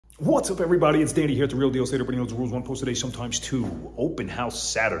What's up, everybody? It's Danny here at The Real Deal Estate. Everybody knows the rules. One post a day, sometimes two. Open house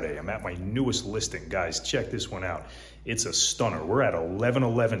Saturday. I'm at my newest listing. Guys, check this one out. It's a stunner. We're at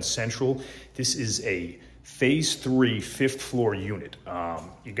 1111 Central. This is a phase 3, 5th floor unit.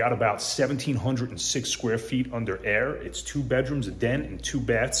 You got about 1,706 square feet under air. It's 2 bedrooms, a den, and 2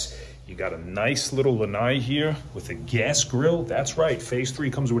 baths. You got a nice little lanai here with a gas grill. That's right, phase 3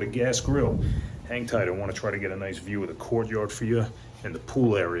 comes with a gas grill. Hang tight, I want to try to get a nice view of the courtyard for you and the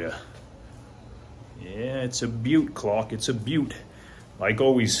pool area. Yeah, it's a beaut, Clark, it's a beaut. Like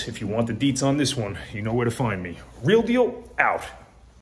always, if you want the deets on this one, you know where to find me. Real Deal, out.